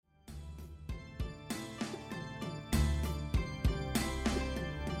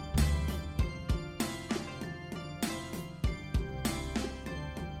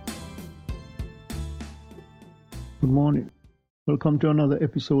Good morning. Welcome to another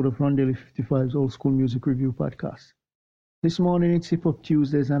episode of Ron Daily 55's Old School Music Review Podcast. This morning it's Hip Hop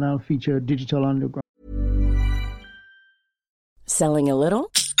Tuesdays and I'll feature Digital Underground. Selling a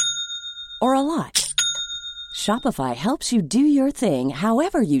little or a lot? Shopify helps you do your thing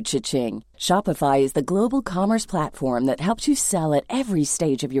however you cha-ching. Shopify is the global commerce platform that helps you sell at every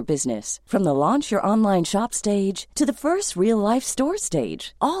stage of your business. From the launch your online shop stage to the first real-life store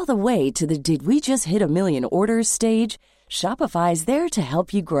stage, all the way to the did we just hit a million orders stage. Shopify is there to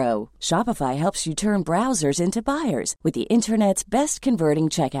help you grow. Shopify helps you turn browsers into buyers with the internet's best converting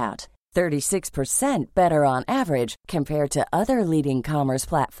checkout. 36% better on average compared to other leading commerce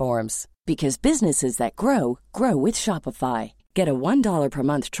platforms. Because businesses that grow, grow with Shopify. Get a $1 per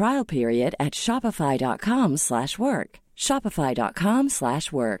month trial period at shopify.com/work.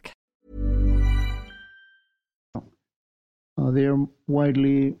 Shopify.com/work. They're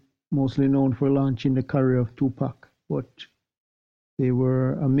mostly known for launching the career of Tupac, but they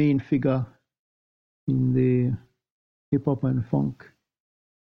were a main figure in the hip hop and funk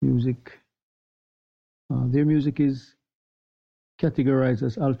music. Their music is categorized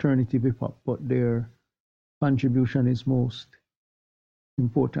as alternative hip hop, but their contribution is most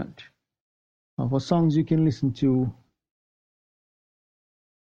important. For songs you can listen to,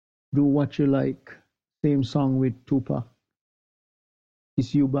 Do What You Like, same song with Tupac,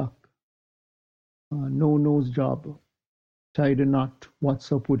 Kiss You Back, No Nose Job, Tie the Knot,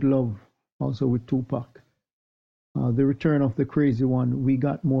 What's Up With Love, also with Tupac. The Return of the Crazy One, We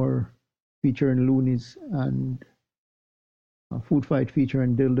Got More, featuring Loonies, and Food Fight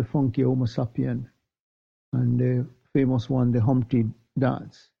featuring Del the Funky Homo Sapien, and the famous one, the Humpty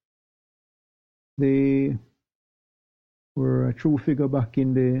Dance. They were a true figure back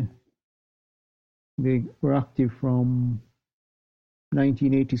in they were active from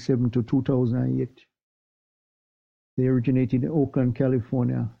 1987 to 2008. They originated in Oakland,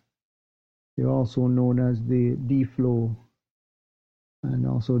 California. They're also known as the D-Flow and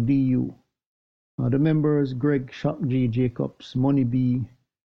also DU. The members: Greg Shock G Jacobs, Money B,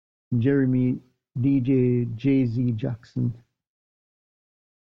 Jeremy, DJ Jay-Z Jackson,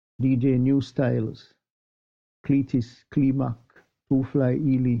 DJ New Styles, Cletus Clemac, Two Fly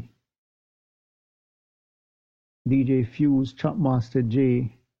Ely, DJ Fuse, Chopmaster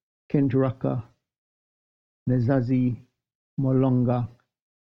J, Kent Raka, Nezazi Molonga,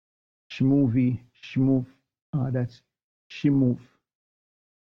 Shmoof, that's Shimoof,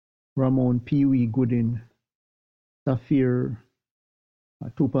 Ramon Pee Wee Goodin, Safir,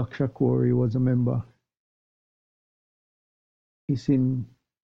 Tupac Shakur, he was a member, Isin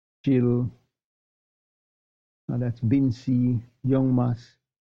Jill, that's Bincy, Young Mas,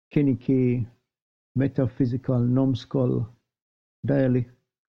 Kenny K, Metaphysical, Numbskull,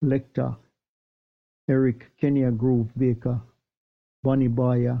 Dialecta, Eric, Kenya Groove Baker, Bonnie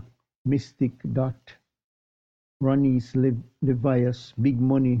Baya, Mystic Dot, Ronnie's Levias, Big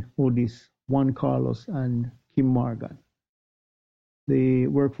Money Odis, Juan Carlos, and Kim Morgan. They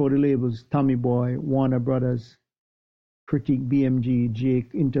work for the labels Tommy Boy, Warner Brothers, Critique, BMG,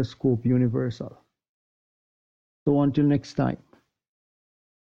 Jake, Interscope, Universal. So until next time,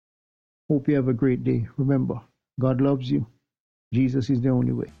 hope you have a great day. Remember, God loves you. Jesus is the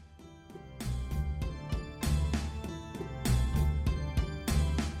only way.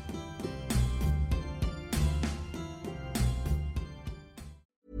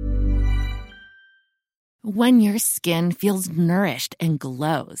 When your skin feels nourished and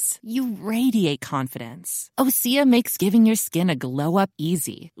glows, you radiate confidence. Osea makes giving your skin a glow-up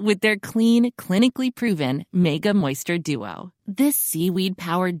easy with their clean, clinically proven Mega Moisture Duo. This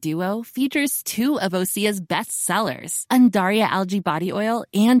seaweed-powered duo features two of Osea's best sellers, Undaria Algae Body Oil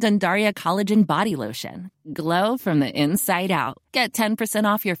and Undaria Collagen Body Lotion. Glow from the inside out. Get 10%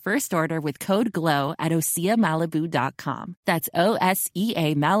 off your first order with code GLOW at OseaMalibu.com. That's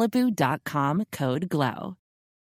OSEAMalibu.com, code GLOW.